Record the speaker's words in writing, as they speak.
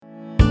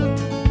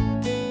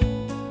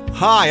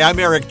Hi, I'm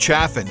Eric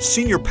Chaffin,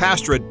 Senior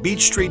Pastor at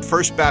Beach Street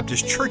First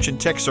Baptist Church in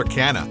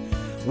Texarkana.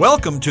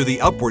 Welcome to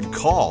the Upward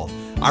Call,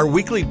 our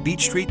weekly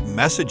Beach Street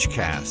message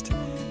cast.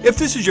 If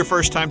this is your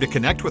first time to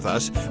connect with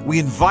us, we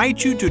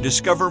invite you to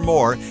discover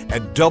more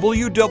at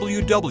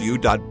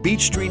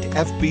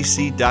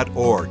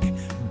www.beachstreetfbc.org.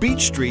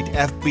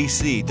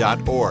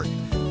 beachstreetfbc.org.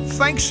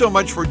 Thanks so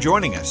much for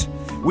joining us.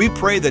 We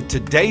pray that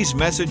today's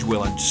message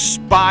will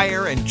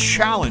inspire and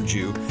challenge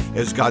you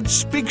as God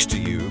speaks to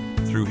you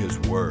through His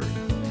Word.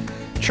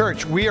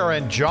 Church, we are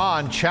in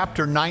John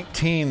chapter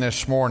 19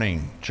 this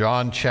morning.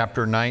 John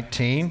chapter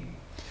 19.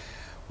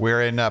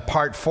 We're in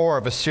part 4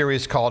 of a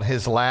series called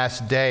His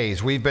Last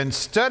Days. We've been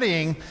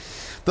studying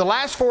the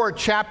last 4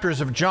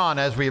 chapters of John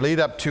as we lead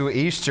up to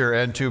Easter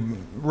and to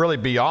really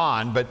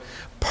beyond. But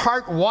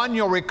part 1,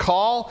 you'll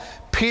recall,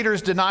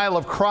 Peter's denial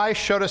of Christ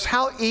showed us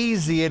how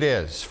easy it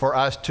is for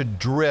us to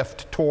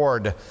drift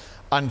toward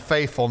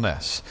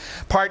unfaithfulness.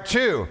 Part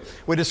 2,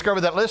 we discovered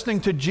that listening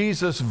to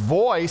Jesus'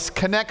 voice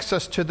connects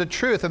us to the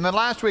truth. And then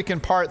last week in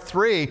part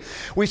 3,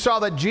 we saw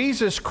that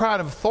Jesus' crown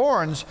of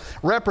thorns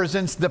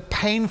represents the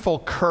painful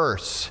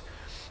curse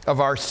of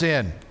our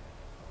sin.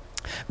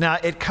 Now,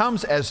 it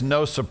comes as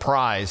no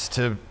surprise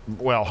to,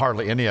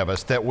 hardly any of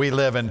us, that we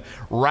live in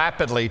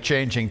rapidly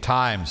changing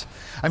times.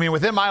 I mean,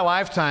 within my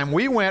lifetime,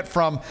 we went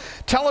from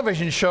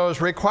television shows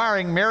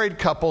requiring married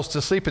couples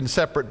to sleep in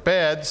separate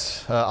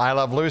beds, I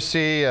Love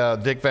Lucy,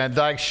 Dick Van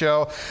Dyke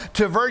Show,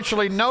 to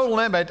virtually no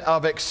limit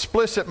of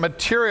explicit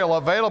material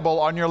available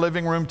on your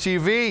living room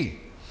TV.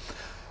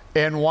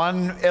 In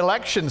one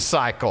election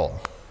cycle,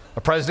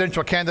 a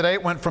presidential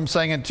candidate went from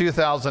saying in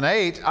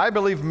 2008, "I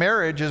believe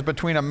marriage is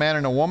between a man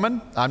and a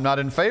woman. I'm not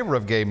in favor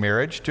of gay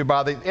marriage," to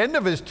by the end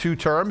of his 2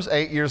 terms,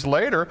 8 years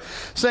later,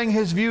 saying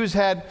his views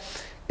had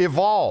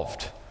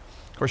evolved.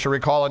 Of course, you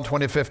recall in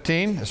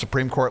 2015, the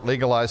Supreme Court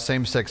legalized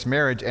same-sex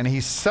marriage, and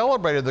he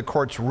celebrated the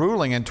court's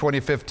ruling in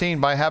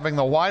 2015 by having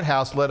the White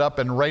House lit up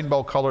in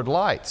rainbow-colored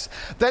lights.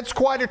 That's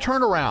quite a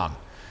turnaround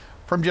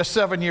from just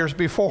 7 years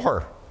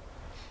before.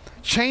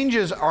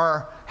 Changes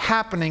are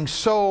happening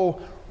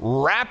so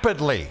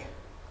rapidly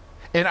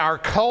in our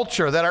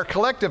culture that our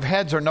collective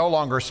heads are no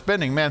longer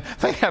spinning. Man,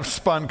 they have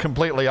spun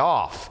completely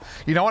off.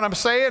 You know what I'm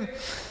saying?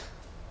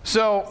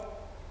 So,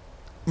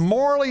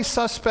 morally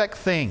suspect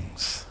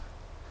things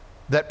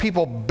that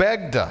people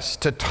begged us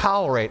to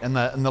tolerate in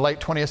the late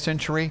 20th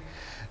century,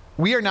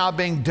 we are now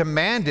being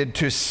demanded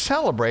to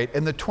celebrate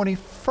in the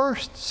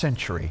 21st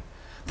century.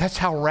 That's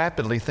how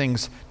rapidly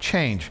things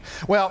change.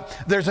 Well,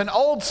 there's an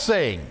old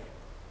saying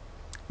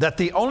that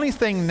the only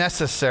thing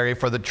necessary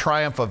for the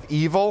triumph of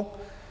evil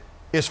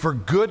is for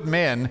good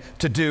men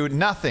to do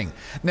nothing.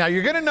 Now,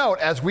 you're going to note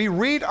as we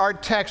read our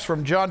text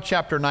from John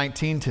chapter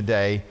 19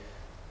 today,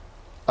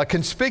 a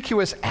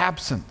conspicuous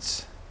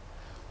absence.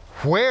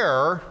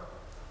 Where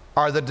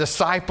are the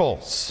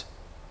disciples?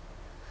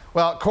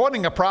 Well,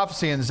 quoting a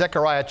prophecy in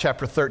Zechariah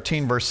chapter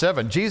 13, verse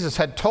 7, Jesus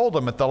had told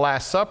them at the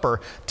Last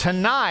Supper,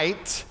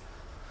 "Tonight,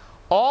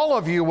 all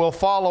of you will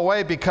fall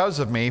away because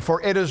of me,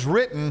 for it is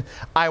written,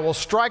 I will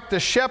strike the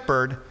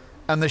shepherd,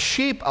 and the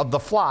sheep of the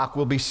flock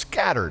will be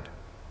scattered."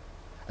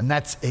 And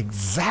that's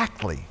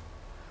exactly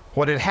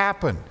what had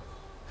happened.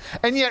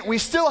 And yet we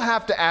still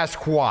have to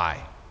ask why.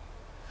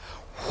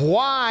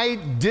 Why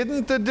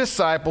didn't the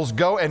disciples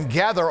go and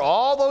gather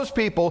all those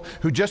people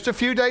who just a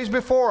few days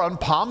before on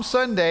Palm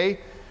Sunday,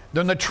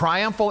 during the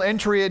triumphal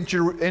entry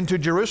into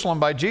Jerusalem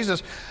by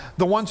Jesus,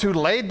 the ones who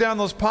laid down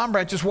those palm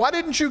branches, why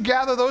didn't you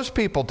gather those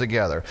people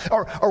together?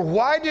 Or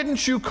why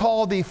didn't you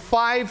call the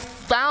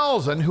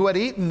 5,000 who had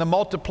eaten the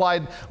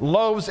multiplied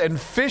loaves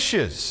and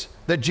fishes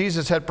that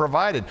Jesus had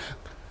provided?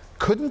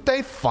 Couldn't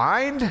they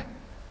find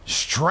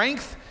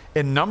strength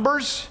in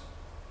numbers?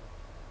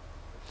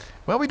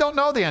 Well, we don't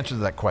know the answer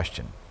to that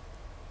question.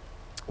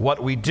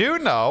 What we do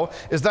know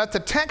is that the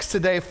text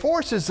today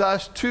forces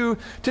us to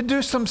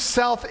do some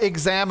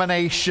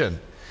self-examination.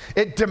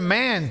 It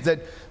demands that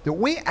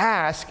we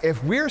ask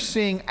if we're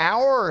seeing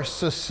our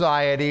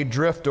society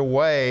drift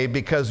away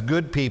because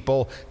good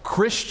people,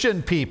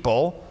 Christian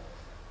people,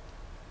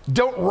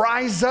 don't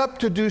rise up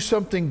to do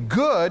something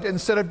good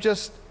instead of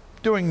just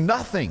doing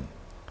nothing.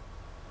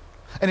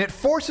 And it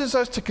forces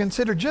us to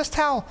consider just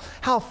how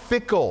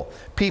fickle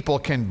people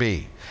can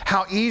be,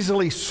 how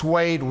easily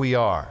swayed we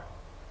are.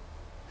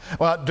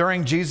 Well,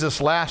 during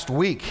Jesus' last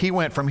week, he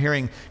went from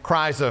hearing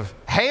cries of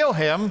 "Hail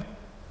him"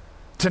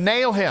 to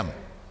 "Nail him."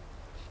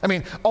 I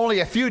mean, only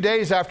a few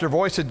days after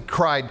voices had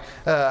cried,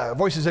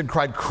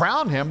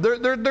 "Crown him,"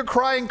 they're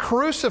crying,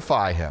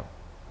 "Crucify him."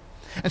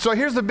 And so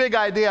here's the big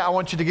idea I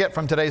want you to get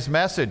from today's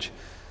message: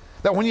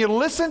 that when you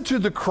listen to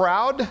the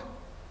crowd,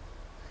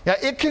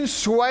 it can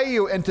sway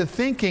you into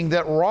thinking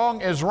that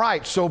wrong is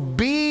right. So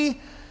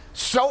be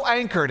so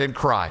anchored in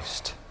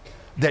Christ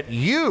that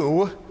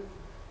you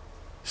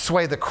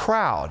sway the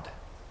crowd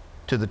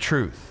to the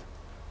truth.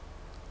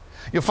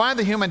 You'll find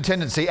the human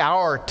tendency,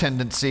 our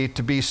tendency,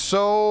 to be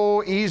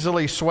so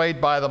easily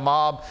swayed by the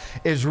mob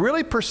is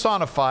really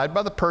personified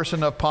by the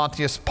person of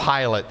Pontius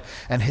Pilate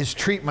and his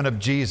treatment of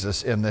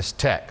Jesus in this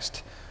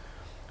text.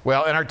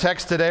 Well, in our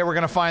text today, we're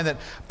going to find that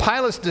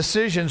Pilate's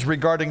decisions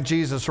regarding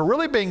Jesus are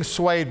really being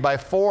swayed by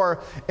four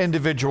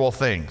individual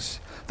things.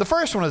 The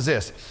first one is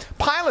this: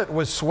 Pilate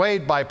was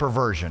swayed by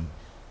perversion.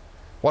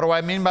 What do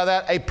I mean by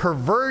that? A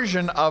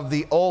perversion of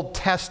the Old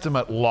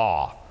Testament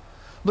law.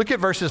 Look at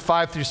verses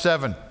 5 through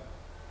 7.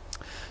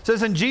 It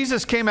says, "And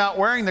Jesus came out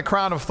wearing the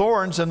crown of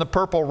thorns and the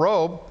purple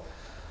robe.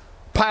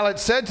 Pilate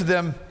said to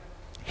them,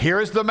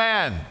 'Here is the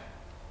man.'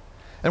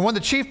 And when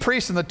the chief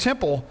priests and the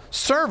temple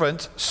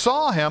servants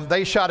saw him,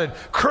 they shouted,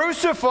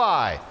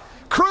 'Crucify!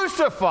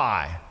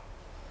 Crucify!'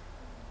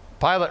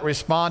 Pilate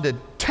responded,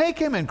 'Take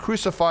him and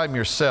crucify him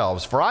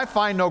yourselves, for I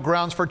find no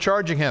grounds for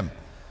charging him.'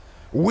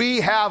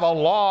 'We have a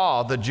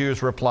law,' the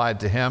Jews replied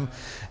to him,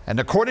 'and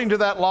according to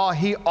that law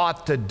he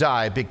ought to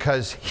die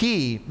because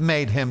he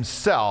made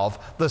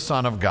himself the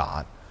Son of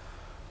God.'"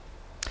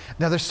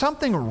 Now there's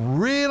something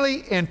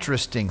really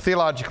interesting,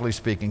 theologically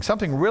speaking,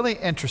 something really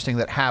interesting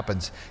that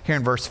happens here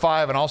in verse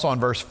 5 and also in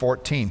verse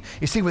 14.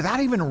 You see, without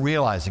even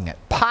realizing it,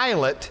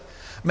 Pilate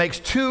makes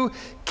two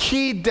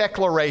key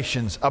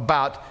declarations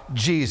about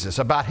Jesus,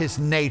 about his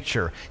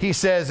nature. He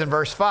says in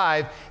verse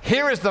 5,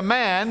 "Here is the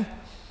man,"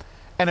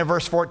 and in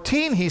verse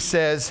 14 he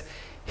says,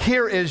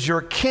 "Here is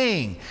your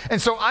king."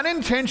 And so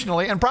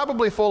unintentionally and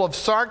probably full of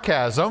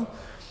sarcasm,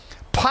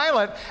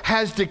 Pilate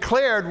has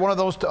declared one of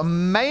those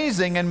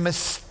amazing and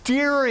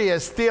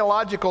mysterious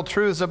theological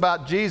truths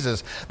about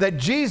Jesus, that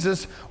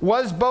Jesus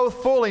was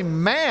both fully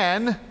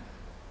man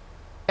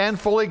and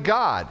fully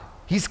God.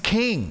 He's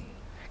king,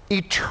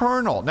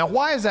 eternal. Now,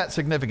 why is that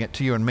significant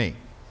to you and me?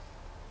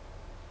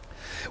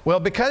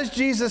 Well, because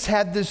Jesus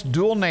had this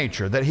dual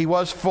nature, that he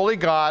was fully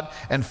God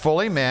and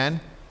fully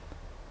man,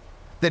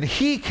 that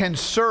he can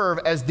serve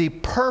as the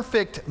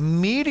perfect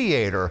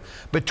mediator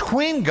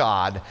between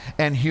God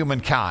and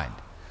humankind.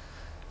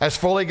 As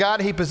fully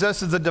God, he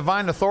possesses the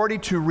divine authority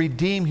to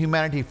redeem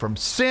humanity from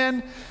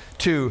sin,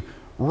 to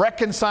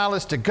reconcile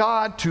us to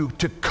God, to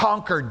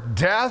conquer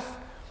death.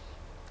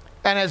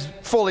 And as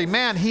fully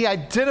man, he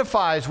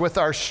identifies with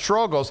our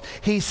struggles.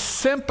 He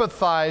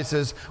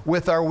sympathizes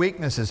with our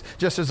weaknesses,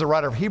 just as the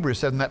writer of Hebrews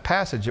said in that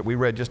passage that we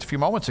read just a few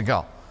moments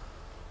ago.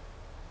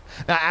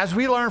 Now, as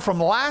we learned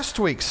from last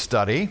week's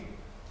study,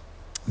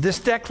 this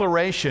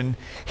declaration,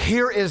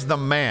 "Here is the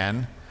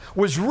man,"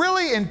 was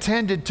really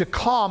intended to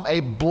calm a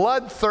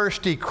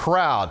bloodthirsty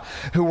crowd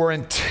who were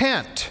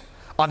intent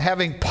on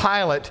having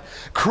Pilate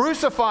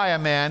crucify a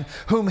man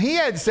whom he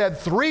had said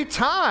 3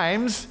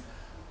 times,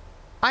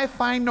 "I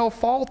find no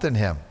fault in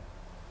him."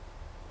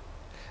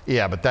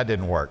 Yeah, but that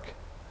didn't work.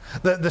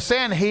 The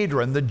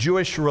Sanhedrin, the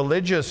Jewish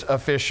religious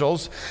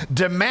officials,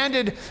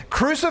 demanded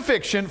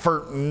crucifixion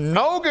for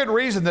no good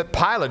reason that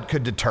Pilate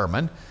could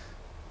determine.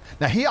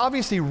 Now, he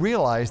obviously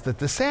realized that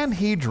the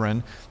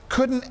Sanhedrin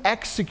couldn't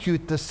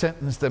execute the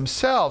sentence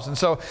themselves. And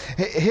so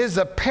his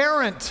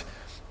apparent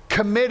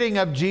committing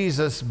of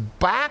Jesus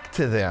back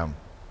to them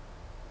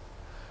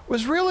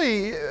was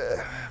really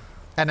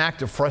an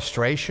act of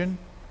frustration,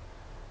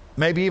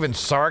 maybe even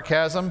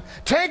sarcasm.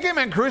 "Take him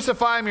and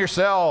crucify him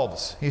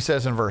yourselves," he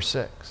says in verse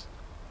 6.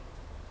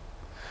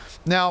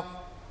 Now,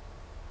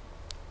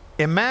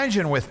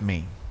 imagine with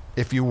me,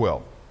 if you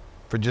will,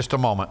 for just a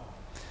moment,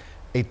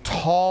 a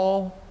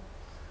tall,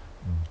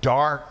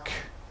 dark,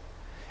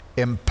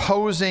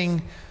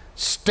 imposing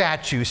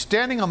statue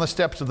standing on the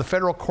steps of the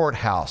federal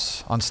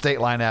courthouse on State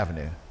Line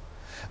Avenue.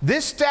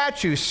 This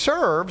statue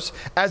serves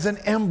as an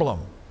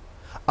emblem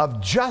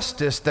of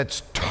justice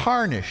that's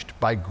tarnished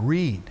by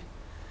greed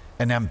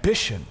and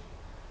ambition.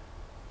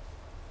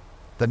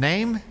 The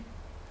name?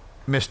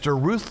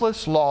 Mr.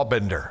 Ruthless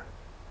Lawbender.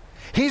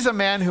 He's a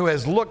man who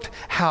has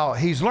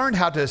he's learned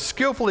how to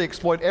skillfully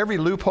exploit every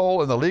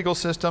loophole in the legal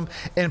system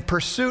in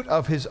pursuit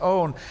of his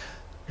own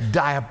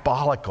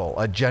diabolical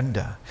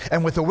agenda.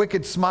 And with a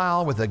wicked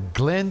smile, with a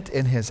glint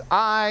in his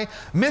eye,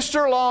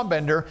 Mr.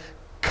 Lawbender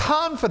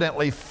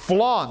confidently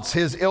flaunts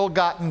his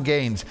ill-gotten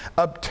gains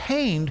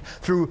obtained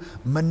through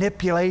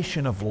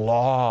manipulation of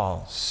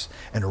laws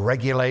and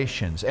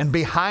regulations. And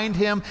behind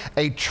him,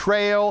 a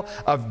trail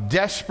of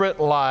desperate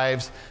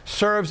lives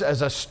serves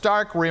as a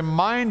stark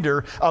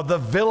reminder of the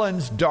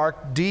villain's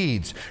dark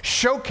deeds,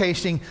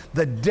 showcasing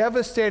the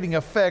devastating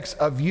effects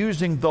of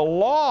using the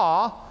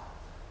law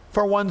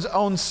for one's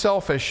own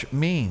selfish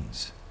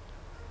means.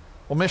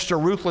 Well,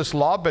 Mr. Ruthless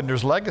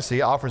Lawbender's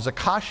legacy offers a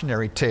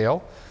cautionary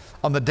tale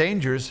on the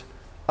dangers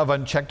of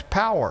unchecked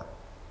power.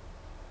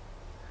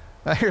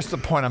 Now, here's the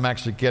point I'm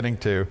actually getting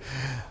to.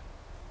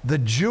 The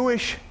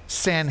Jewish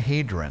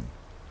Sanhedrin,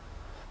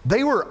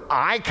 they were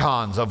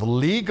icons of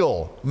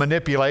legal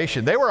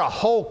manipulation. They were a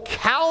whole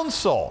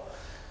council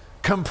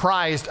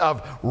comprised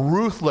of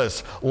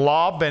ruthless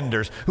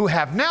lawbenders who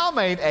have now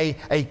made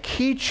a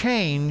key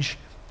change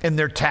in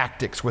their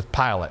tactics with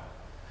Pilate.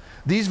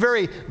 These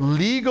very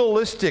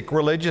legalistic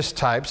religious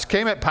types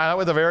came at Pilate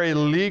with a very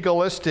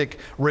legalistic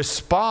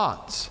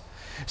response.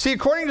 See,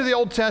 according to the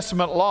Old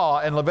Testament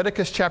law in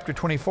Leviticus chapter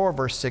 24,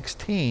 verse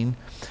 16,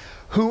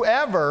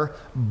 whoever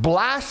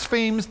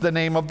blasphemes the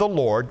name of the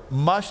Lord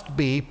must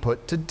be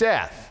put to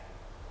death.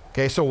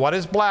 Okay, so what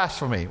is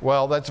blasphemy?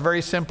 Well, that's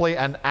very simply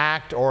an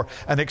act or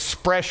an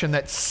expression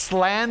that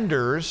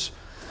slanders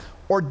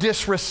or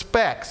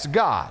disrespects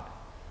God.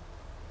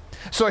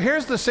 So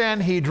here's the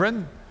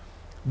Sanhedrin,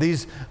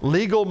 these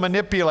legal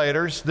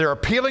manipulators. They're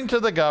appealing to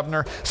the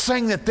governor,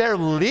 saying that their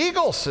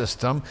legal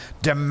system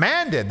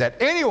demanded that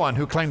anyone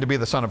who claimed to be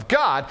the Son of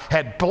God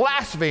had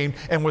blasphemed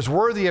and was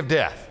worthy of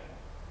death.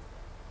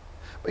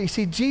 But you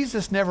see,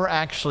 Jesus never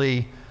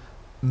actually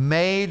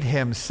made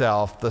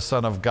himself the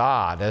Son of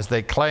God, as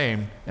they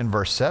claim in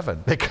verse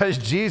 7, because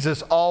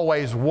Jesus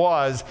always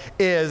was,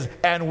 is,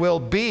 and will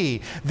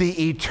be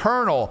the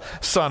eternal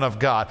Son of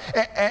God.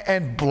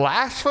 And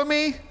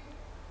blasphemy?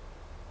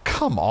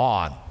 Come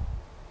on.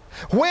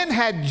 When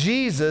had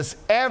Jesus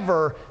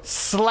ever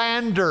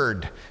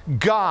slandered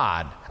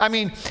God? I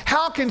mean,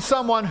 how can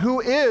someone who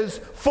is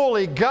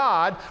fully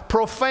God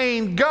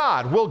profane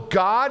God? Will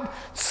God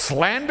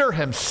slander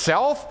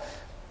himself?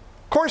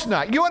 Of course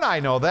not. You and I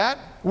know that.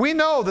 We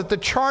know that the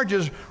charge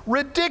is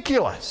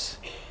ridiculous.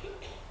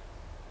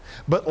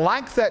 But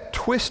like that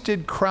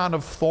twisted crown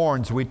of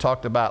thorns we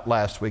talked about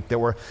last week that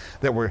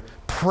were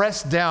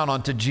pressed down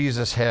onto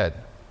Jesus' head,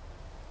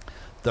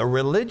 the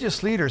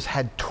religious leaders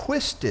had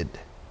twisted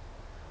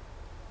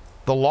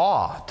the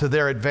law to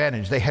their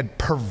advantage. They had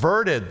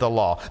perverted the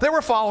law. They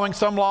were following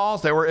some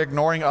laws. They were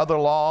ignoring other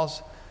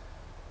laws.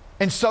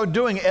 And so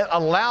doing, it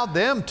allowed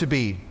them to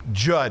be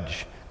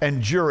judge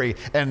and jury,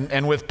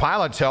 and with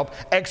Pilate's help,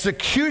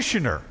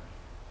 executioner.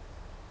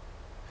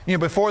 You know,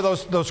 before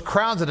those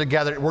crowds that had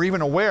gathered were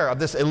even aware of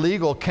this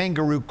illegal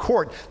kangaroo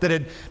court that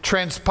had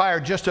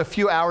transpired just a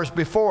few hours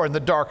before in the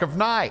dark of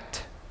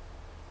night.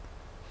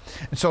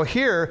 And so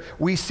here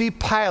we see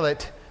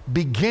Pilate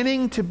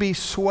beginning to be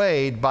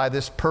swayed by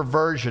this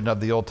perversion of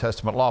the Old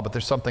Testament law, but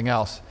there's something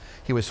else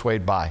he was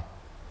swayed by.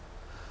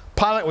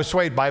 Pilate was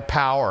swayed by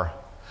power.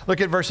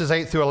 Look at verses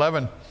 8 through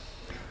 11.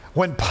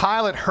 When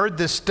Pilate heard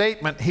this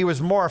statement, he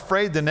was more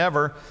afraid than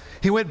ever.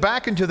 He went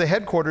back into the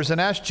headquarters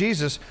and asked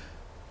Jesus,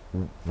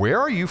 "Where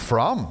are you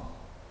from?"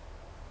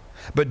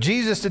 But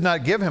Jesus did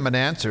not give him an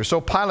answer.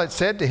 So Pilate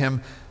said to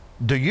him,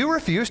 "Do you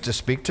refuse to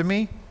speak to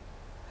me?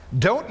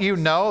 Don't you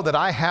know that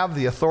I have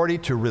the authority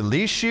to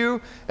release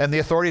you and the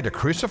authority to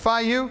crucify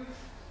you?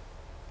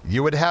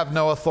 You would have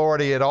no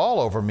authority at all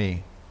over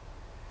me."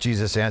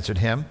 Jesus answered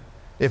him,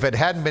 "If it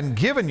hadn't been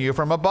given you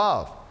from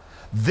above.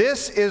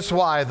 This is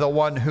why the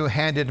one who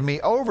handed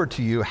me over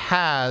to you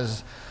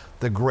has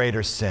the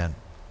greater sin."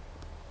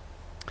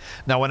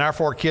 Now, when our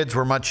 4 kids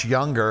were much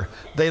younger,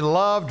 they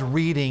loved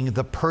reading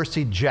the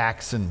Percy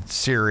Jackson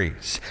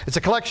series. It's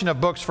a collection of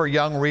books for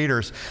young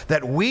readers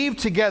that weave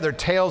together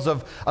tales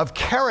of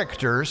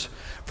characters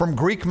from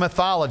Greek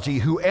mythology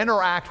who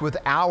interact with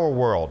our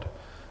world,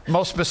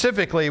 most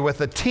specifically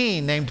with a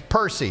teen named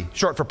Percy,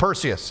 short for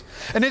Perseus.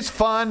 And it's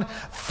fun,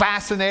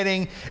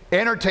 fascinating,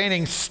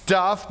 entertaining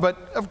stuff, but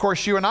of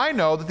course you and I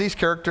know that these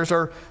characters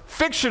are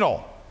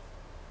fictional.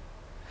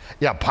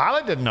 Yeah,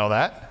 Pilate didn't know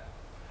that.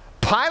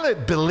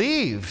 Pilate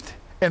believed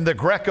in the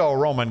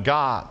Greco-Roman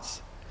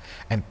gods.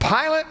 And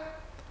Pilate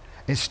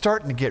is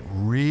starting to get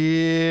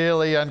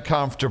really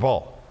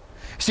uncomfortable.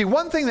 See,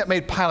 one thing that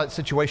made Pilate's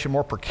situation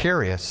more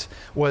precarious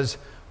was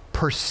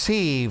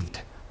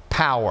perceived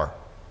power.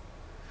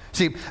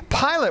 See,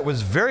 Pilate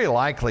was very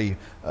likely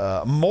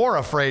more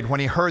afraid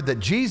when he heard that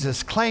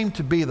Jesus claimed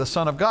to be the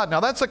Son of God. Now,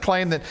 that's a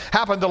claim that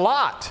happened a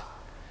lot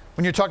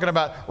when you're talking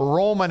about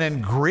Roman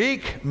and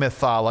Greek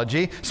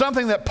mythology,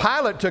 something that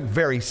Pilate took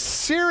very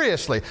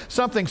seriously,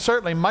 something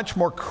certainly much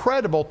more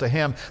credible to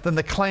him than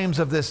the claims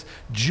of this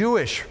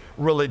Jewish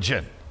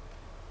religion.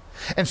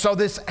 And so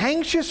this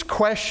anxious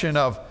question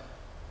of,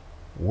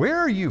 "Where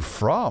are you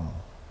from?"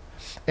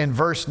 in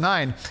verse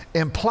 9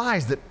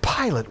 implies that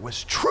Pilate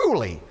was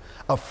truly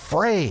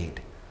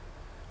afraid.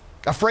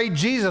 Afraid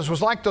Jesus was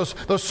like those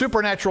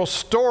supernatural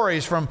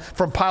stories from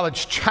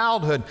Pilate's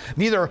childhood.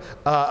 Neither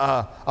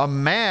a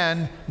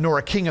man nor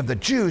a king of the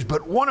Jews,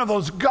 but one of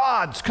those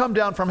gods come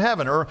down from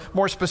heaven, or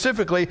more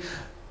specifically,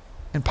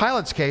 in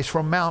Pilate's case,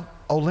 from Mount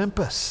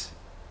Olympus.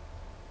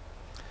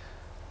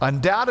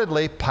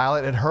 Undoubtedly,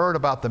 Pilate had heard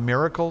about the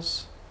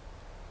miracles,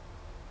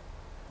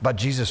 about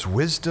Jesus'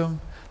 wisdom,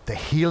 the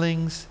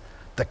healings,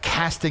 the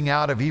casting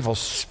out of evil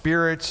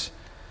spirits,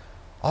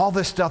 all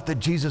this stuff that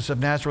Jesus of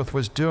Nazareth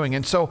was doing.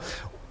 And so,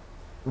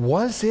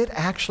 was it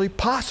actually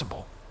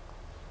possible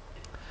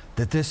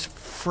that this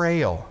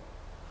frail,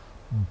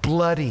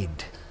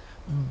 bloodied,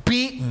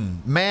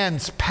 beaten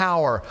man's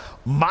power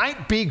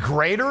might be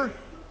greater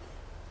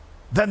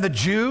than the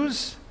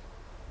Jews,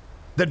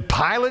 than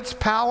Pilate's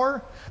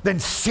power, than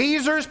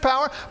Caesar's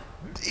power,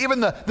 even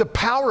the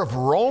power of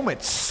Rome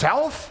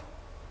itself?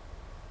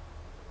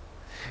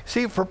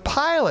 See, for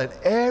Pilate,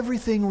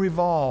 everything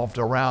revolved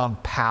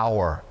around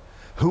power.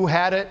 Who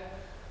had it,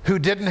 who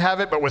didn't have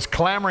it but was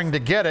clamoring to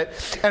get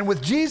it. And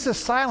with Jesus'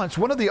 silence,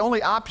 one of the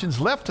only options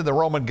left to the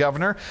Roman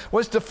governor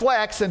was to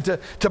flex and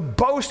to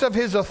boast of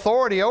his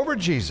authority over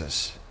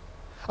Jesus.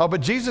 Oh,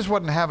 but Jesus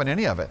wasn't having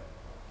any of it.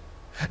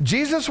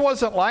 Jesus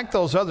wasn't like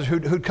those others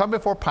who'd come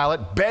before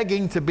Pilate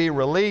begging to be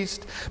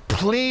released,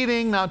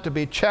 pleading not to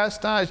be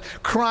chastised,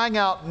 crying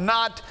out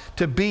not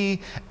to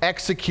be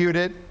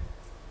executed.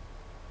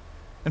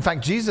 In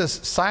fact, Jesus'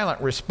 silent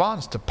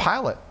response to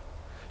Pilate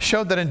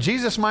showed that in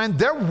Jesus' mind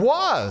there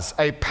was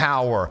a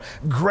power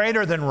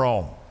greater than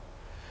Rome,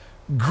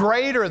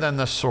 greater than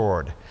the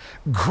sword,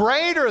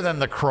 greater than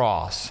the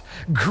cross,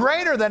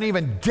 greater than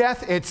even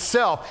death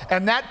itself.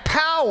 And that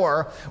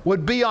power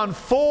would be on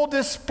full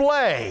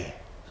display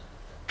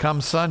come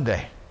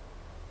Sunday.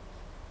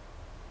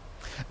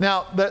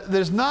 Now,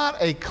 there's not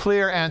a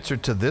clear answer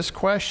to this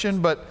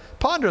question, but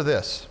ponder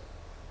this.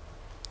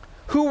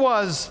 Who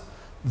was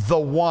the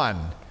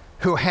one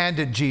who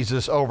handed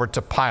Jesus over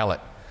to Pilate?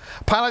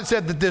 Pilate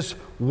said that this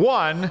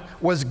one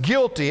was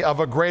guilty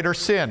of a greater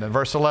sin in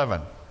verse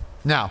 11.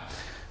 Now,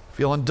 if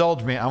you'll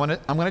indulge me, I'm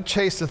going to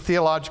chase a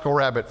theological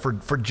rabbit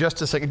for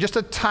just a second, just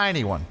a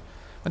tiny one.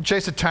 I'm going to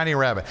chase a tiny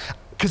rabbit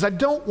because I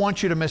don't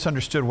want you to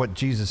misunderstand what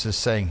Jesus is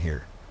saying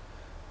here.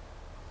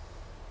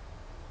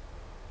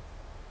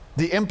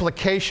 The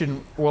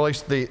implication, well, at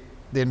least the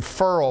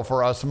inferral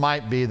for us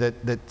might be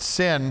that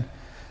sin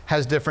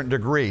has different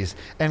degrees.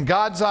 In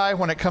God's eye,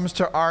 when it comes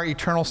to our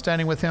eternal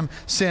standing with Him,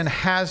 sin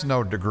has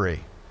no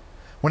degree.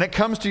 When it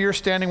comes to your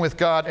standing with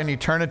God in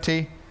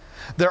eternity,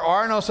 there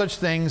are no such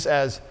things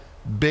as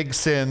big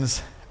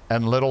sins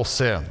and little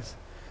sins.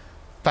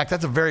 In fact,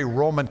 that's a very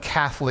Roman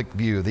Catholic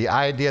view, the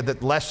idea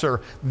that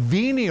lesser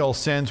venial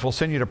sins will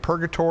send you to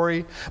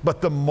purgatory,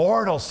 but the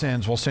mortal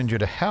sins will send you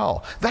to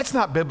hell. That's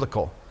not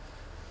biblical.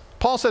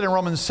 Paul said in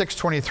Romans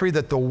 6:23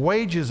 that the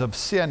wages of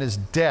sin is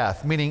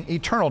death, meaning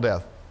eternal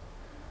death.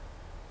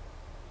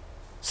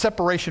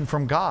 Separation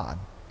from God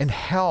and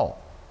hell.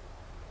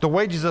 The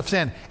wages of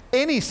sin,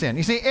 any sin.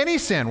 You see, any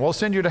sin will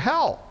send you to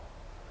hell.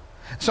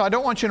 So I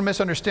don't want you to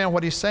misunderstand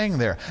what he's saying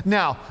there.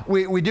 Now,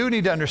 we do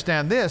need to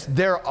understand this.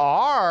 There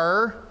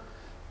are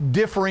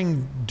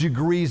differing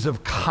degrees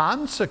of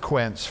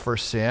consequence for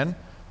sin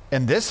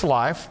in this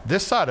life,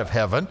 this side of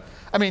heaven.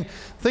 I mean,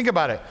 think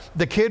about it.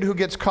 The kid who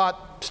gets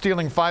caught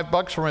stealing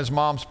 $5 from his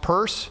mom's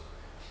purse,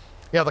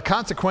 the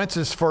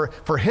consequences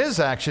for his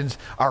actions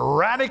are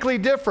radically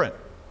different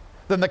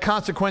than the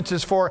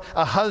consequences for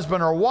a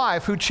husband or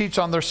wife who cheats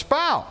on their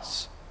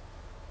spouse.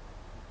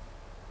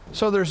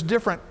 So there's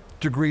different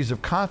degrees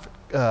of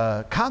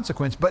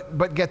consequence,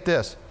 but get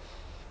this.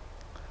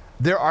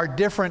 There are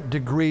different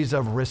degrees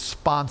of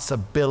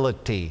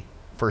responsibility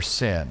for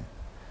sin.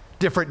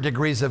 Different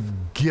degrees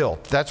of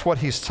guilt. That's what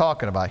he's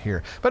talking about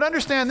here. But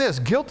understand this,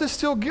 guilt is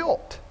still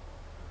guilt.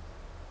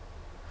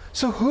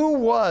 So who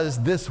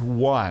was this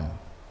one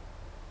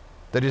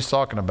that he's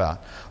talking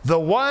about? The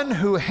one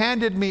who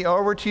handed me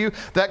over to you.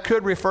 That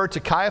could refer to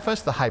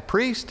Caiaphas, the high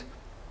priest.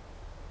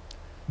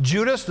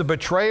 Judas, the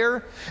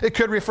betrayer. It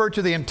could refer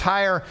to the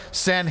entire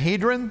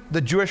Sanhedrin,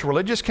 the Jewish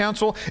religious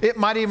council. It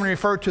might even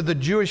refer to the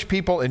Jewish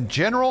people in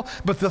general.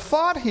 But the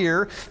thought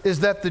here is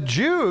that the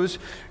Jews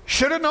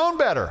should have known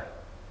better.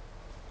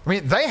 I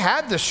mean, they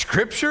had the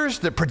scriptures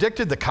that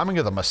predicted the coming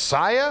of the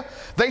Messiah.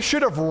 They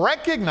should have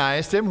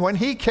recognized him when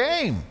he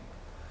came.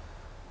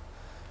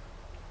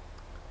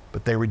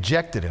 But they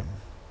rejected him.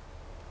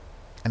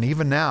 And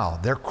even now,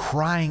 they're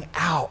crying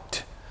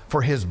out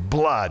for his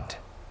blood.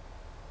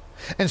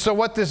 And so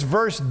what this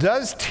verse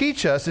does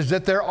teach us is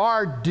that there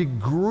are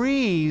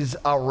degrees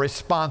of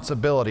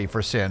responsibility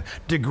for sin,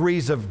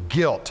 degrees of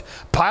guilt.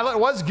 Pilate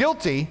was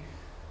guilty,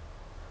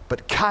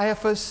 but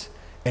Caiaphas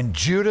and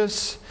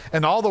Judas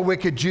and all the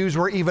wicked Jews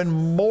were even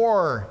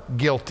more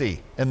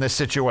guilty in this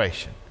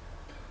situation.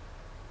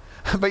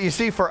 But you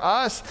see, for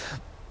us,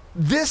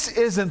 this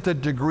isn't the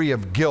degree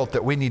of guilt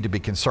that we need to be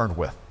concerned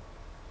with.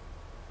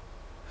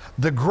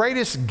 The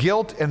greatest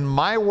guilt in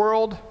my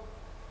world,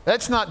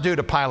 that's not due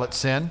to Pilate's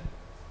sin.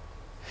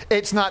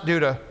 It's not due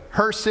to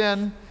her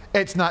sin.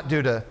 It's not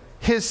due to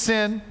his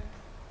sin.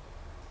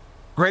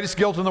 Greatest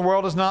guilt in the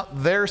world is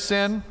not their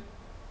sin.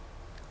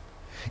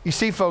 You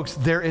see, folks,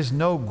 there is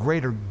no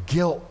greater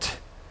guilt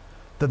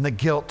than the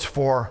guilt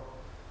for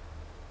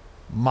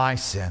my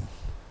sin.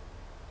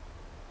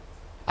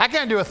 I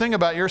can't do a thing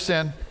about your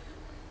sin,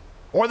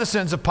 or the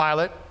sins of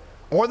Pilate,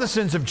 or the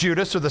sins of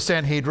Judas or the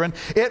Sanhedrin.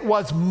 It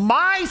was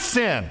my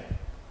sin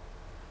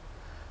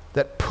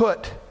that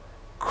put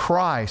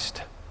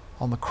Christ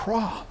on the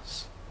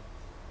cross.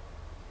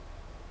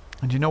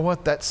 And you know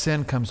what? That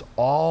sin comes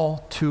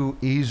all too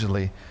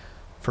easily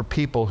for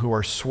people who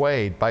are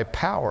swayed by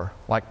power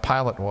like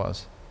Pilate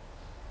was.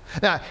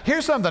 Now,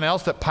 here's something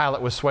else that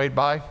Pilate was swayed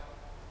by.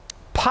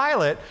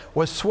 Pilate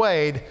was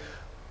swayed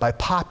by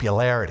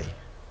popularity.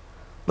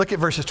 Look at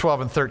verses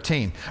 12 and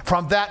 13.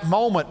 From that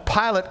moment,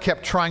 Pilate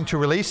kept trying to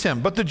release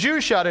him. But the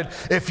Jews shouted,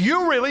 "If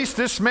you release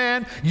this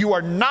man, you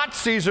are not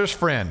Caesar's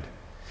friend.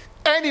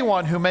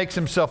 Anyone who makes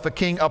himself a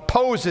king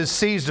opposes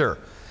Caesar."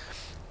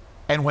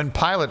 And when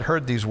Pilate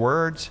heard these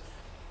words,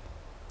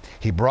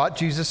 he brought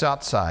Jesus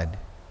outside.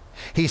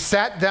 He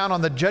sat down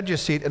on the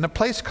judge's seat in a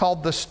place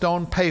called the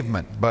Stone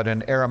Pavement, but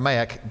in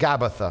Aramaic,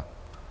 Gabbatha.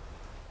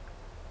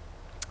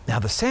 Now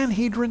the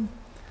Sanhedrin,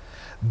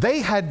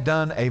 they had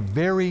done a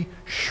very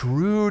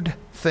shrewd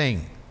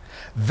thing.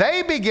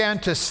 They began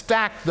to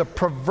stack the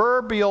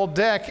proverbial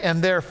deck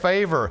in their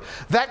favor.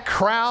 That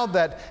crowd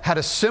that had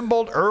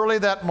assembled early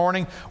that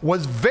morning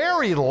was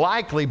very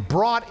likely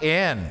brought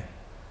in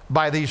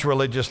by these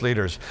religious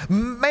leaders.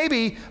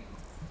 Maybe,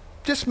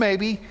 just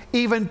maybe,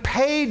 even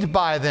paid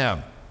by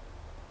them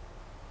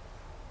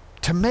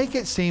to make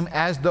it seem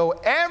as though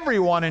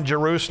everyone in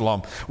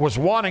Jerusalem was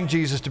wanting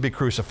Jesus to be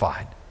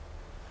crucified.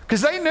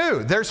 Because they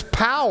knew there's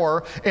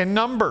power in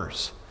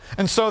numbers.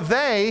 And so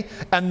they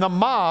and the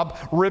mob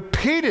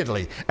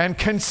repeatedly and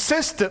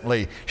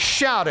consistently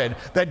shouted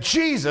that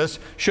Jesus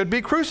should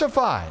be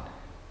crucified.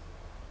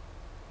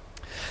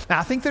 Now,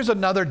 I think there's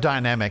another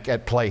dynamic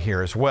at play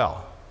here as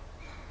well.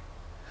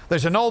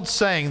 There's an old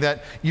saying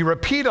that you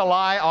repeat a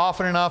lie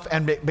often enough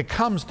and it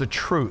becomes the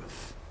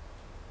truth.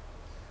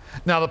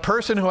 Now, the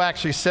person who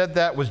actually said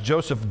that was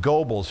Joseph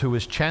Goebbels, who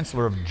was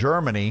Chancellor of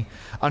Germany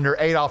under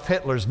Adolf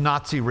Hitler's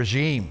Nazi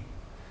regime.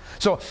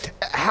 So,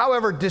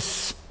 however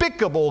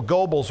despicable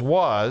Goebbels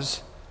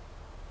was,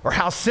 or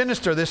how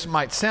sinister this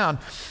might sound,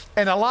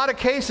 in a lot of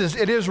cases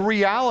it is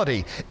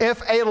reality.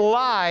 If a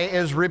lie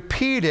is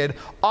repeated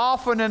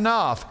often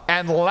enough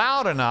and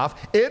loud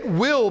enough, it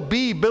will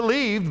be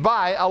believed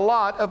by a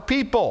lot of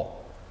people.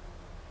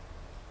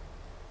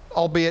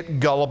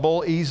 Albeit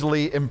gullible,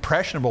 easily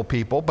impressionable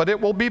people, but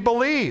it will be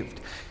believed.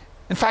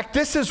 In fact,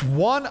 this is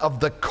one of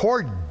the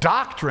core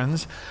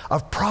doctrines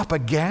of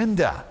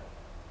propaganda.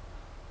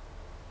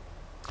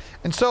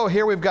 And so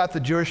here we've got the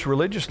Jewish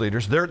religious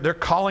leaders. They're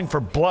calling for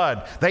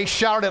blood. They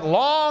shouted it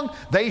long,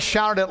 they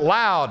shouted it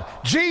loud.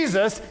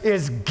 Jesus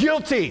is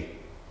guilty.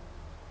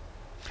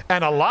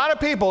 And a lot of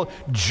people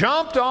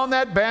jumped on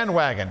that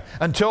bandwagon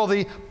until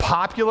the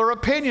popular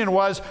opinion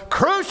was,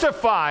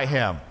 crucify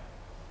him.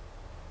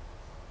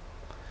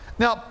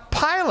 Now,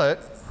 Pilate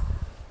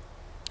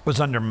was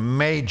under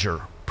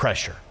major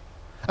pressure.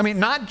 I mean,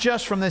 not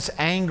just from this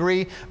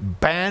angry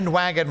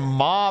bandwagon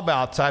mob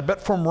outside,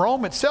 but from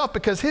Rome itself,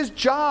 because his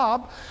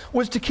job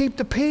was to keep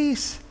the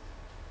peace.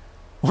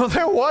 Well,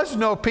 there was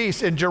no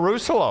peace in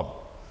Jerusalem.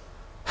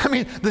 I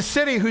mean, the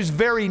city whose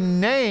very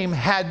name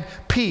had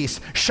peace,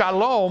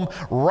 Shalom,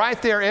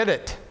 right there in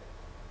it.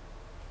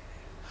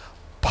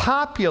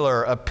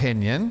 Popular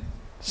opinion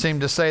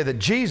seemed to say that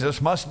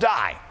Jesus must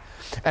die.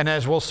 And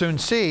as we'll soon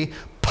see,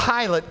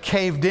 Pilate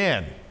caved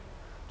in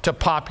to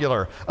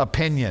popular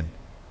opinion.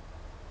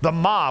 The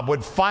mob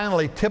would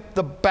finally tip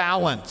the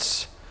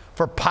balance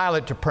for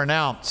Pilate to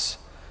pronounce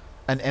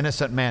an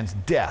innocent man's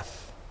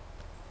death.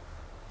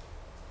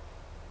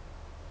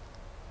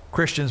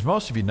 Christians,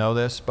 most of you know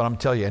this, but I'm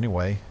telling you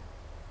anyway.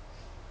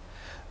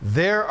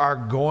 There are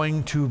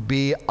going to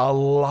be a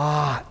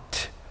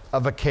lot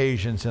of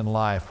occasions in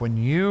life when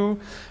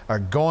you are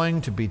going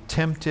to be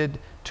tempted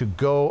to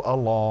go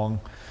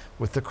along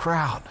with the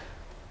crowd.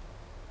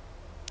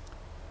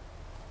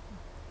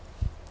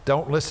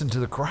 Don't listen to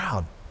the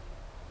crowd.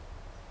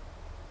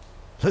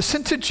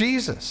 Listen to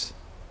Jesus.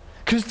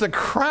 Because the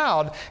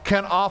crowd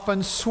can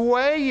often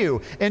sway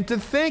you into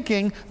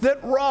thinking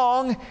that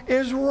wrong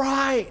is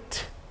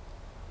right.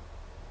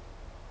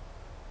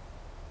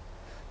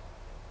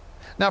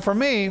 Now, for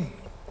me,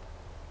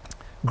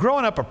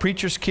 growing up a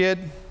preacher's kid,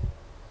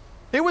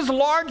 it was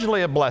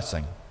largely a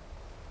blessing.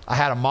 I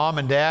had a mom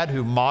and dad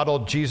who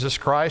modeled Jesus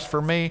Christ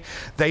for me.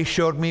 They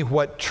showed me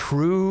what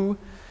true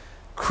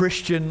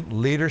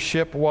Christian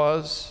leadership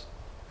was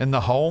in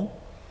the home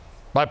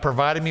by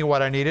providing me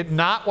what I needed,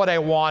 not what I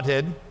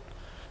wanted,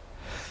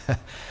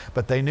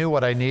 but they knew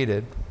what I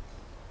needed.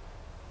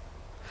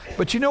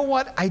 But you know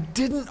what? I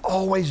didn't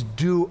always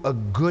do a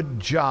good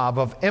job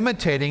of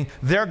imitating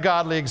their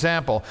godly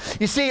example.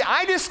 You see,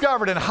 I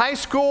discovered in high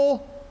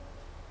school,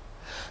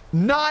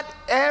 not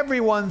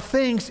everyone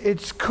thinks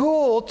it's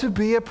cool to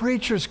be a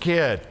preacher's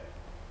kid.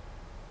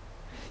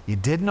 You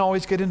didn't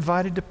always get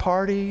invited to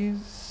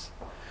parties.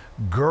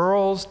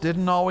 Girls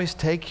didn't always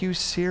take you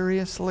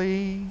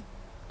seriously.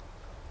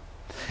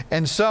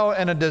 And so,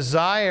 in a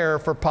desire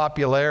for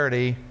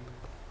popularity,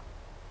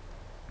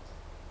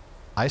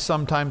 I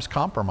sometimes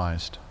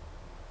compromised.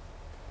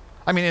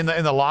 I mean,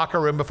 in the locker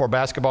room before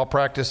basketball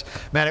practice,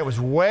 man, it was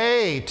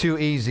way too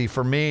easy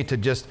for me to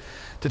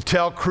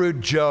tell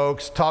crude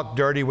jokes, talk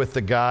dirty with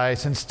the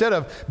guys, instead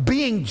of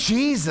being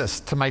Jesus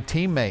to my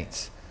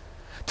teammates.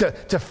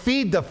 To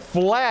feed the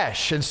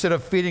flesh instead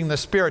of feeding the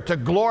spirit, to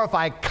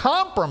glorify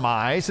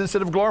compromise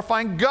instead of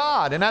glorifying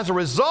God. And as a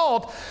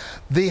result,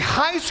 the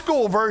high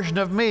school version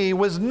of me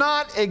was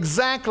not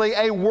exactly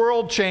a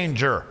world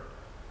changer.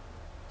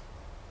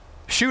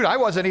 Shoot, I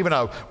wasn't even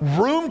a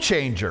room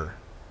changer.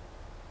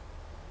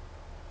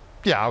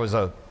 Yeah, I was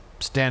a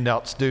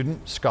standout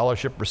student,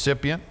 scholarship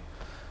recipient,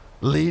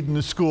 leading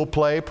the school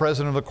play,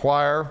 president of the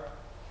choir,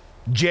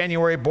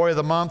 January boy of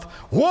the month.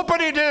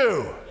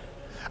 Whoopity-doo!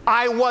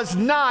 I was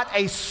not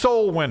a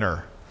soul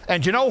winner.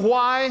 And you know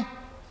why?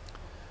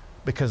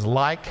 Because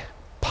like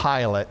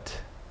Pilate,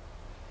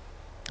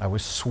 I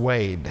was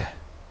swayed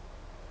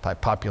by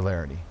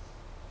popularity.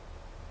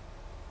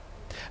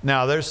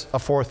 Now, there's a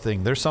fourth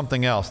thing. There's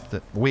something else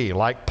that we,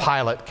 like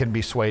Pilate, can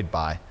be swayed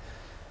by.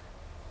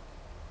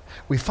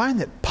 We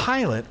find that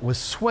Pilate was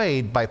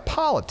swayed by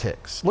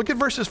politics. Look at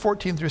verses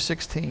 14 through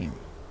 16.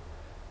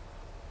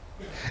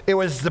 It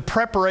was the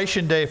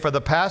preparation day for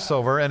the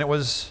Passover, and it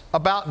was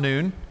about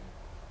noon.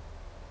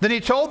 Then he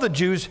told the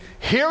Jews,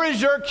 "Here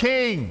is your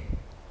king."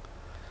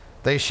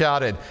 They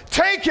shouted,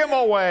 "Take him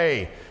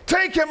away!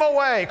 Take him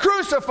away!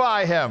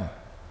 Crucify him!"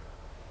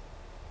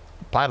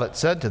 Pilate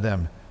said to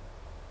them,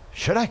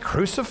 "Should I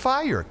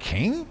crucify your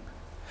king?"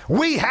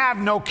 "We have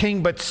no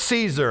king but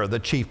Caesar," the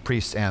chief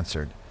priests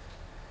answered.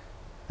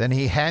 Then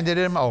he handed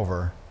him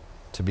over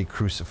to be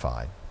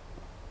crucified.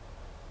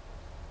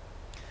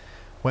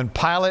 When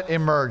Pilate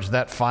emerged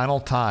that final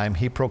time,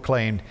 he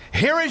proclaimed,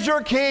 "Here is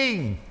your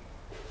king."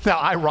 Now,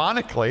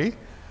 ironically,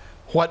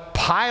 what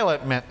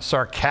Pilate meant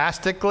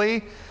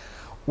sarcastically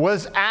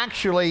was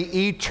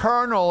actually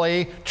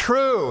eternally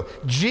true.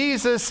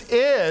 Jesus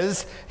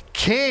is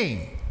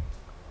king.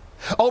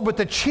 Oh, but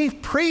the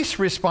chief priests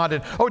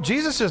responded, "Oh,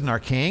 Jesus isn't our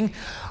king.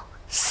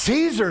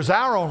 Caesar's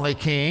our only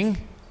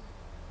king."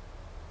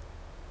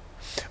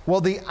 Well,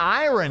 the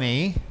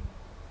irony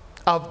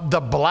of the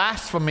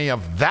blasphemy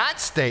of that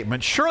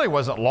statement surely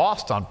wasn't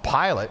lost on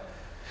Pilate.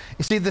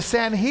 You see, the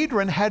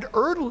Sanhedrin had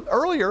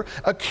earlier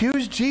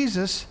accused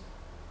Jesus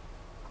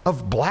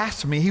of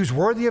blasphemy. He was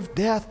worthy of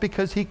death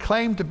because he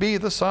claimed to be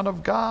the Son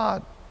of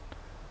God.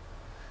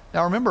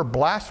 Now remember,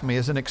 blasphemy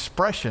is an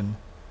expression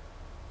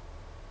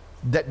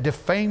that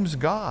defames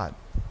God,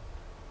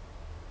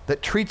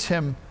 that treats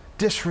him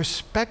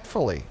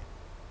disrespectfully.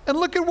 And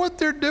look at what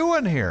they're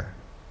doing here.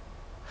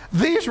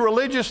 These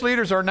religious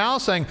leaders are now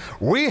saying,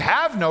 "We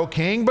have no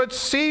king but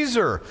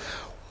Caesar."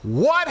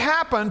 What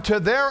happened to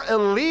their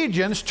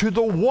allegiance to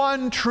the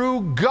one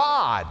true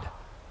God?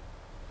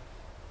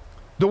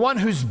 The one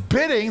whose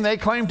bidding they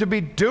claim to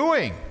be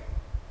doing.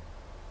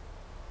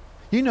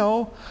 You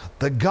know,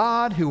 the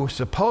God who was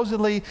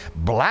supposedly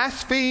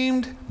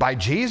blasphemed by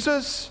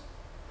Jesus.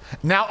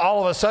 Now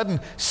all of a sudden,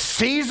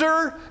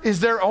 Caesar is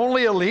their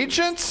only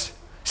allegiance?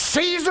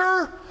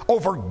 Caesar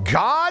over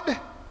God?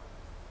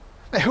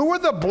 Who are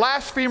the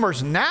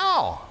blasphemers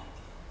now?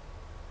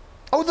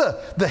 Oh,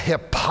 the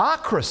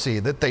hypocrisy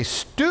that they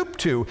stooped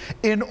to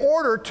in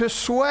order to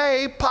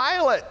sway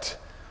Pilate.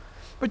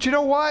 But you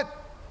know what?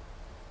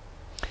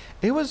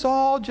 It was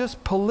all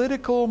just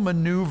political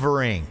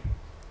maneuvering.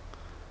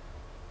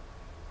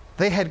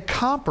 They had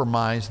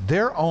compromised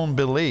their own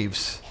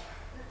beliefs.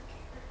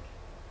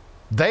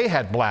 They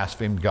had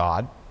blasphemed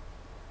God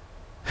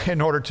in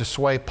order to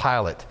sway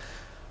Pilate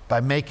by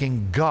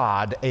making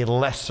God a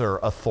lesser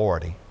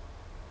authority.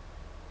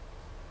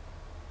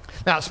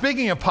 Now,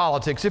 speaking of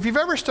politics, if you've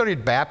ever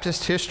studied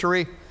Baptist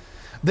history,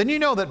 then you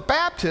know that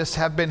Baptists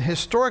have been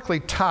historically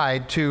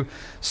tied to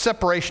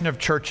separation of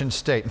church and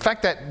state. In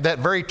fact, that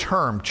very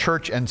term,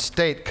 church and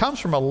state, comes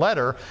from a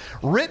letter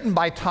written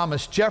by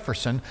Thomas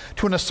Jefferson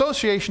to an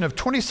association of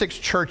 26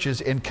 churches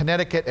in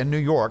Connecticut and New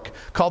York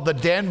called the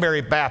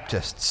Danbury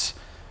Baptists.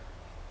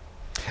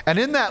 And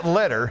in that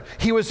letter,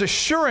 he was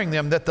assuring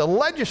them that the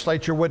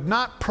legislature would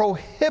not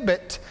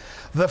prohibit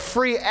the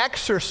free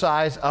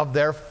exercise of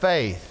their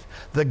faith.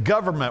 The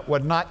government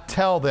would not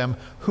tell them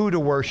who to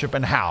worship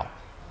and how.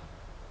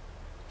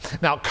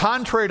 Now,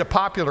 contrary to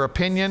popular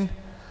opinion,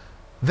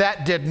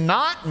 that did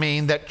not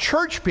mean that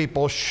church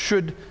people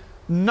should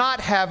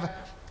not have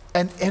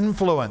an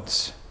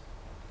influence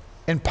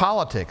in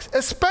politics,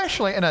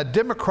 especially in a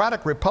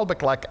democratic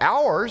republic like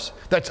ours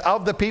that's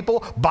of the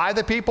people, by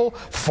the people,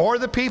 for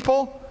the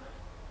people.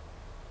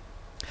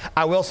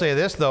 I will say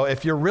this, though,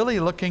 if you're really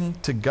looking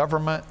to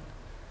government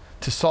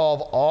to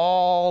solve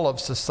all of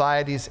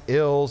society's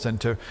ills and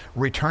to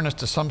return us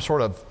to some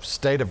sort of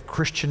state of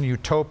Christian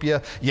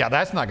utopia, yeah,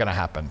 that's not going to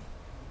happen.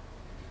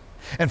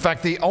 In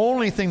fact, the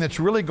only thing that's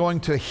really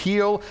going to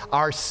heal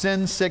our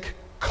sin-sick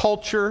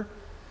culture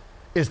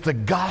is the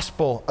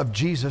gospel of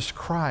Jesus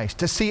Christ,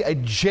 to see a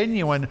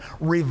genuine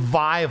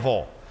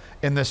revival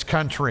in this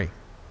country.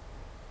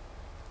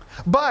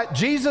 But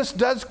Jesus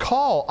does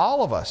call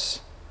all of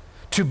us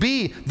to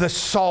be the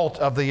salt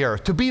of the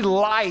earth, to be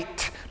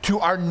light to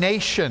our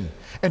nation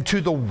and to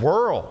the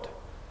world.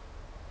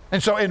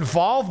 And so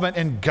involvement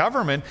in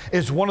government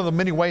is one of the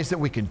many ways that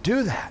we can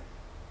do that.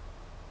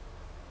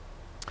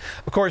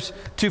 Of course,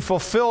 to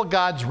fulfill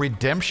God's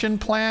redemption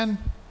plan,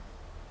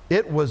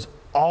 it was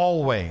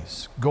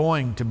always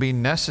going to be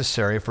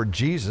necessary for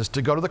Jesus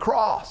to go to the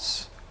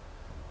cross.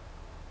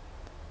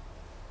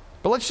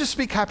 But let's just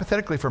speak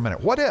hypothetically for a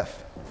minute. What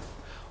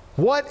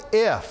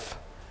if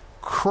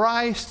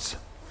Christ's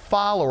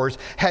followers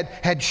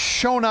had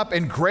shown up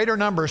in greater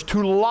numbers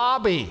to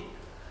lobby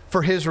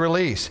for his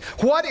release?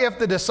 What if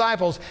the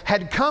disciples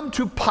had come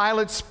to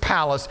Pilate's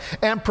palace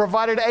and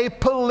provided a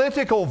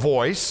political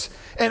voice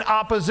in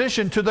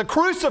opposition to the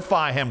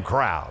crucify him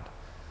crowd?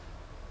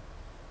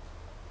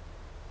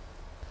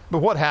 But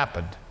what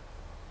happened?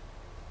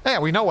 Yeah,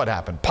 we know what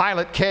happened.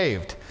 Pilate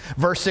caved.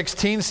 Verse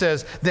 16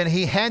 says, then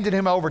he handed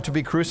him over to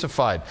be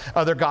crucified.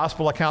 Other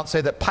gospel accounts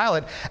say that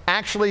Pilate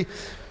actually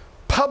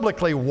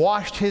publicly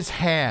washed his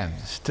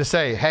hands to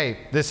say, hey,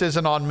 this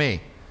isn't on me.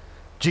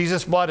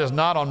 Jesus' blood is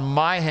not on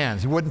my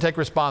hands. He wouldn't take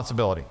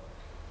responsibility.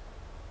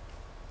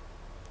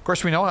 Of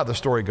course, we know how the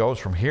story goes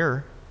from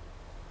here.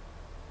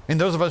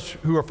 And those of us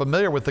who are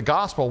familiar with the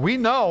gospel, we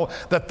know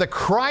that the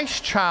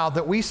Christ child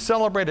that we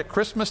celebrate at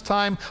Christmas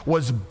time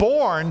was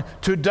born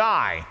to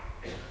die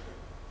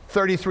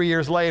 33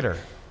 years later.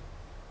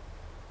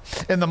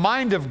 In the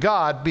mind of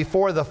God,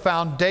 before the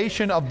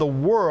foundation of the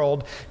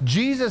world,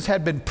 Jesus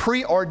had been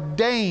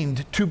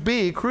preordained to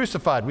be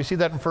crucified. We see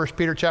that in 1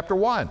 Peter chapter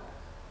 1.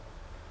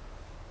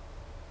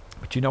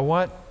 But you know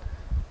what?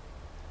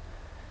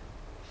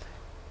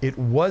 It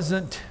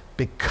wasn't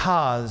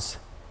because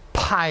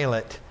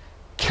Pilate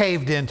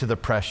caved into the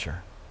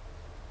pressure.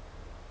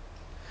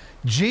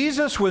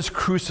 Jesus was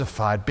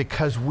crucified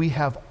because we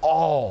have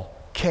all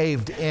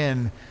caved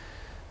in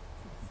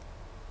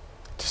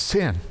to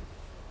sin.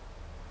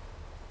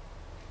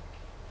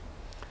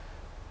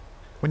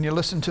 When you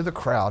listen to the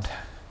crowd,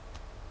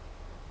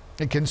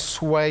 it can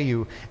sway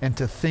you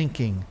into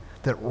thinking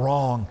that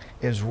wrong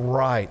is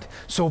right.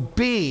 So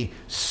be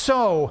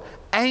so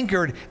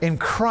anchored in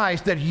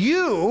Christ that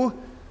you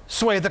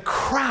sway the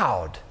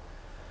crowd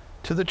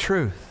to the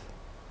truth.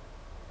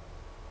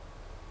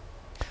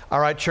 All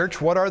right,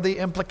 church, what are the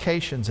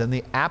implications and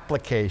the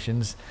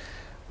applications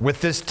with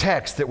this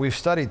text that we've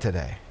studied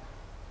today?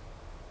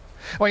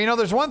 Well, you know,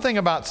 there's one thing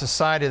about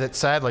society that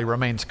sadly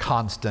remains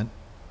constant.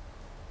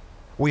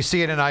 We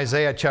see it in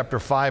Isaiah chapter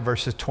 5,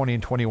 verses 20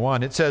 and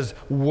 21. It says,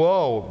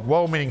 woe,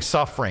 woe meaning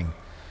suffering.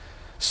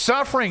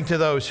 Suffering to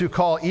those who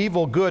call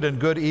evil good and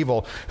good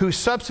evil, who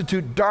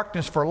substitute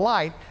darkness for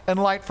light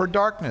and light for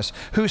darkness,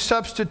 who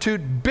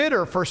substitute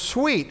bitter for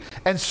sweet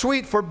and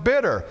sweet for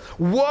bitter.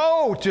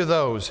 Woe to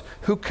those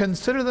who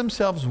consider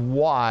themselves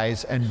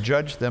wise and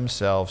judge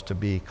themselves to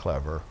be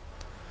clever.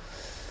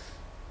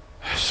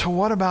 So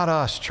what about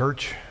us,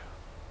 church?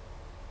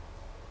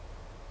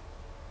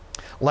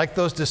 Like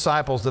those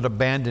disciples that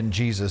abandoned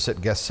Jesus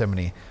at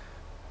Gethsemane,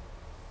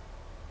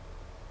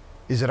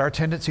 is it our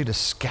tendency to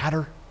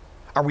scatter?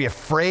 Are we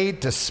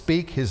afraid to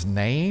speak his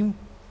name?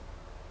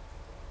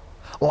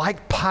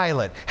 Like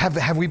Pilate,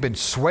 have we been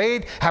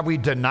swayed? Have we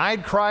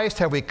denied Christ?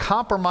 Have we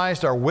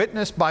compromised our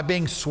witness by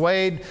being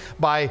swayed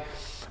by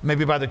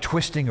maybe by the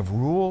twisting of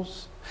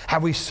rules?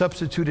 Have we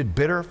substituted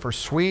bitter for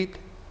sweet?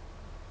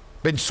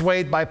 Been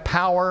swayed by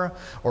power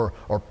or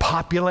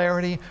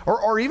popularity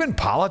or even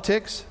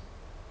politics?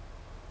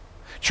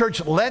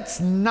 Church, let's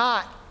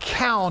not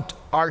count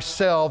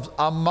ourselves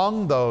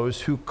among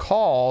those who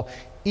call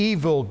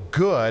evil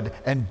good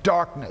and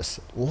darkness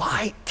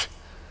light.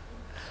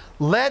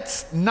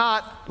 Let's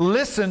not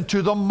listen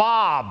to the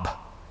mob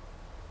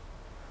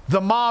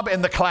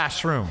in the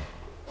classroom,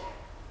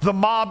 the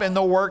mob in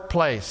the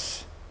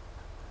workplace,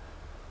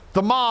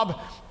 the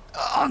mob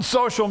on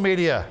social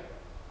media,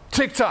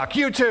 TikTok,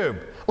 YouTube.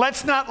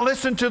 Let's not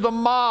listen to the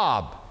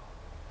mob.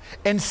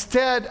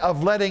 Instead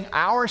of letting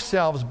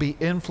ourselves be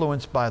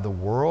influenced by the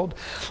world,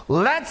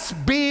 let's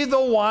be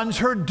the ones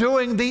who are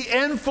doing the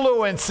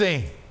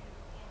influencing.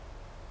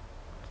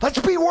 Let's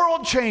be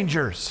world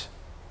changers.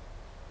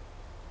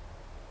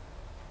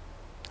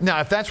 Now,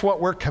 if that's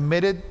what we're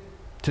committed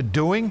to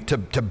doing, to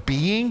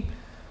being,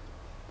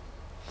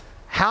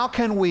 how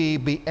can we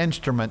be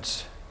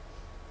instruments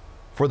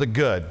for the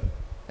good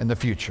in the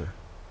future?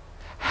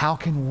 How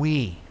can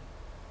we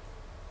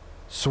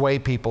sway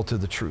people to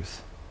the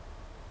truth?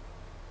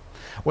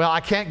 Well, I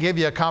can't give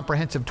you a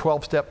comprehensive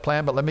 12-step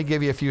plan, but let me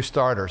give you a few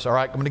starters. All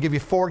right, I'm going to give you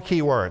 4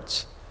 key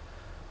words.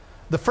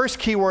 The first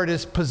key word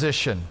is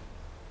position.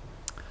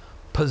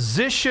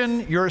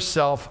 Position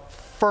yourself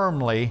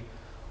firmly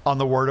on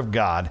the Word of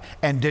God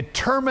and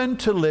determine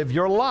to live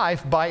your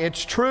life by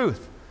its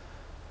truth.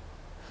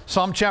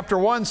 Psalm chapter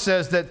 1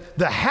 says that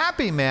the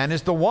happy man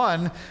is the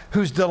one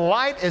whose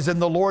delight is in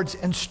the Lord's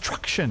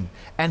instruction,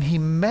 and he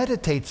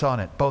meditates on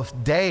it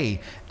both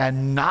day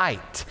and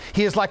night.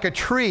 He is like a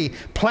tree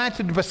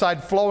planted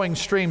beside flowing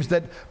streams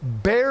that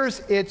bears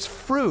its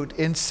fruit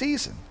in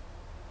season.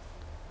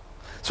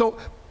 So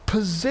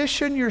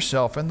position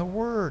yourself in the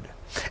Word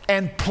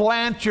and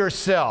plant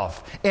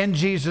yourself in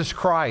Jesus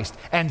Christ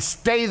and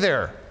stay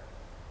there.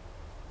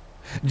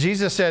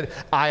 Jesus said,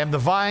 I am the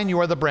vine,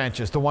 you are the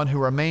branches. The one who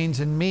remains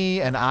in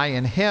me and I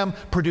in him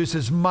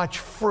produces much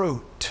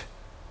fruit.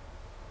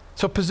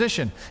 So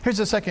position. Here's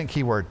the second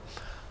key word.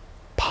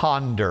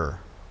 Ponder.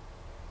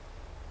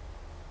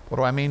 What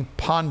do I mean?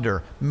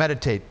 Ponder,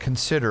 meditate,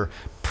 consider,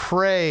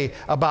 pray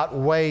about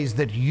ways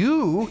that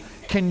you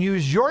can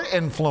use your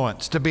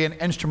influence to be an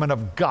instrument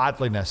of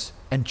godliness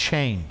and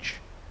change.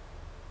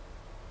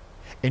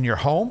 In your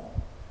home,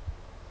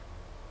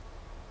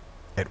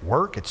 at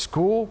work, at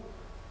school,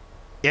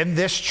 in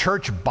this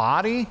church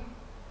body,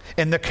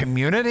 in the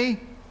community.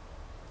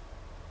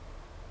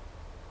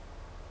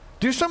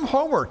 Do some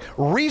homework.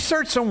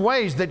 Research some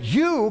ways that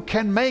you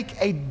can make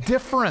a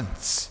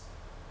difference.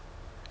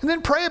 And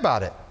then pray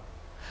about it.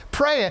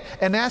 Pray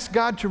and ask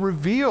God to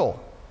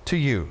reveal to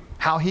you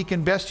how he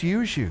can best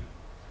use you.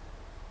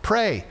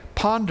 Pray,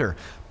 ponder,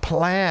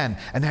 plan.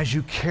 And as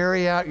you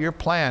carry out your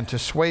plan to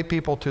sway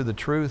people to the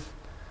truth,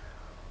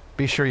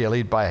 be sure you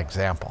lead by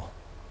example.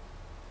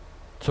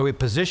 So we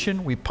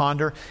position, we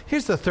ponder.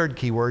 Here's the third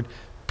key word,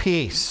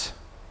 peace.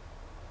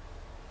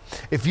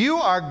 If you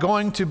are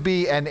going to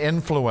be an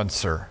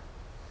influencer,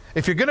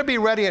 if you're going to be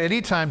ready at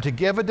any time to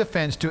give a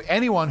defense to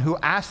anyone who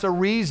asks a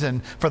reason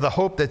for the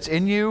hope that's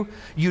in you,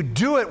 you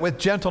do it with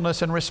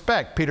gentleness and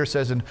respect, Peter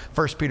says in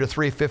 1 Peter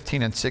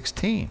 3:15 and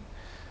 16.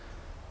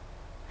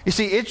 You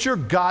see, it's your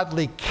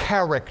godly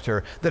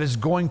character that is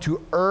going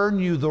to earn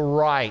you the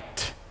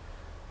right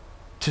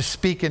to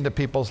speak into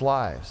people's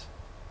lives.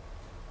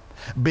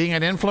 Being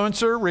an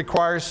influencer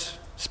requires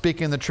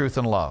speaking the truth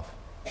in love.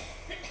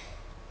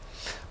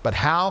 But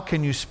how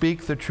can you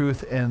speak the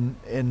truth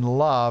in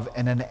love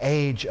in an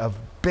age of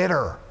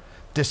bitter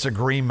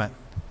disagreement?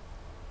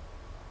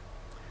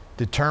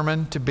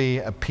 Determined to be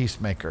a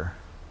peacemaker,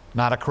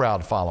 not a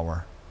crowd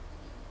follower.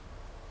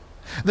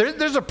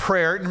 There's a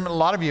prayer, and a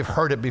lot of you have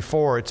heard it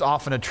before. It's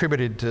often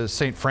attributed to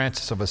St.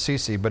 Francis of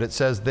Assisi, but it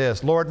says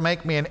this: Lord,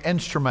 make me an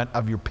instrument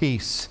of your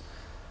peace.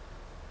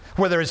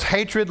 Where there is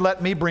hatred,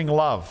 let me bring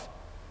love.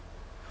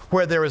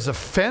 Where there is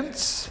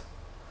offense,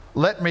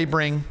 let me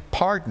bring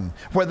pardon.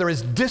 Where there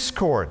is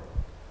discord,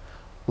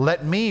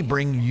 let me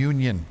bring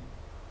union.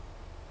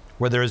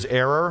 Where there is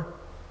error,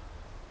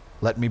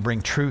 let me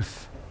bring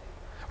truth.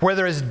 Where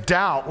there is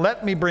doubt,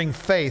 let me bring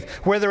faith.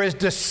 Where there is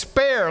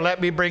despair, let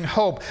me bring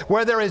hope.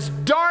 Where there is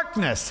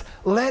darkness,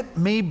 let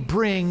me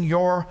bring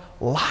your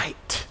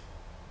light.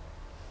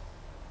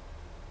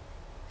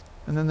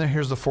 And then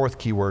here's the fourth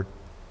key word,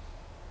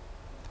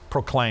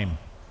 proclaim.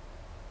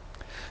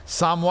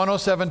 Psalm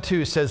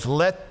 107:2 says,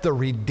 let the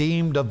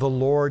redeemed of the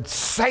Lord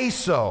say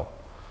so.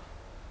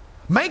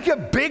 Make a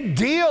big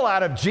deal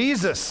out of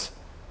Jesus.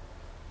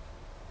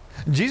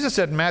 Jesus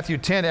said in Matthew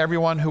 10,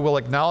 everyone who will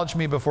acknowledge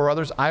me before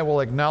others, I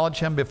will acknowledge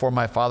him before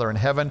my Father in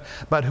heaven.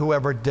 But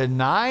whoever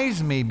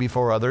denies me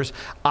before others,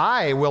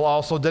 I will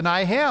also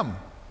deny him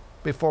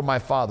before my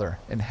Father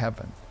in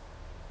heaven.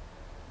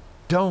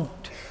 Don't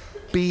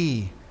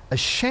be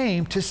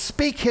ashamed to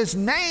speak his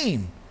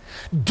name.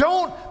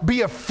 Don't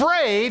be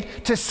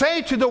afraid to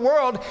say to the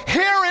world,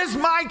 here is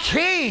my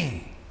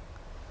king.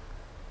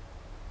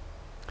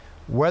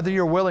 Whether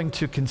you're willing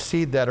to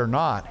concede that or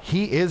not,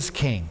 he is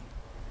king,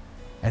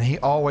 and he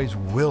always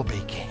will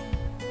be king.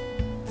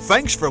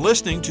 Thanks for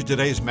listening to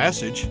today's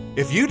message.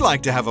 If you'd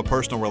like to have a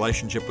personal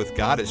relationship with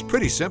God, it's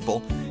pretty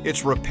simple.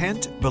 It's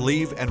repent,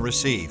 believe, and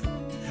receive.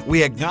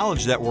 We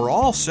acknowledge that we're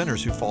all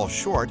sinners who fall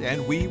short,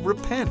 and we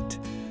repent.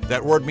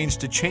 That word means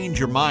to change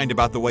your mind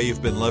about the way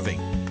you've been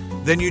living.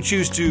 Then you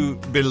choose to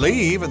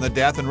believe in the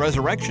death and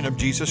resurrection of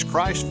Jesus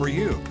Christ for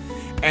you.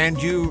 And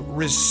you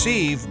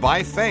receive,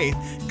 by faith,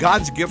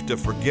 God's gift of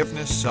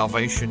forgiveness,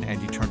 salvation,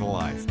 and eternal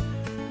life.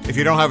 If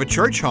you don't have a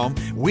church home,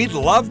 we'd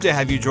love to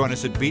have you join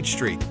us at Beach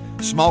Street.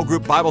 Small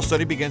group Bible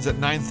study begins at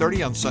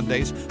 9:30 on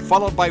Sundays,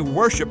 followed by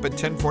worship at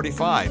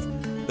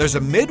 10:45. There's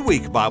a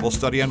midweek Bible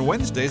study on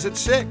Wednesdays at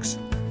 6.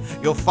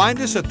 You'll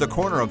find us at the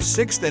corner of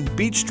 6th and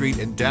Beach Street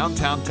in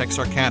downtown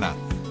Texarkana.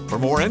 For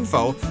more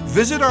info,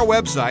 visit our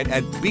website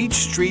at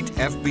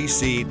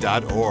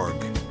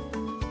beachstreetfbc.org.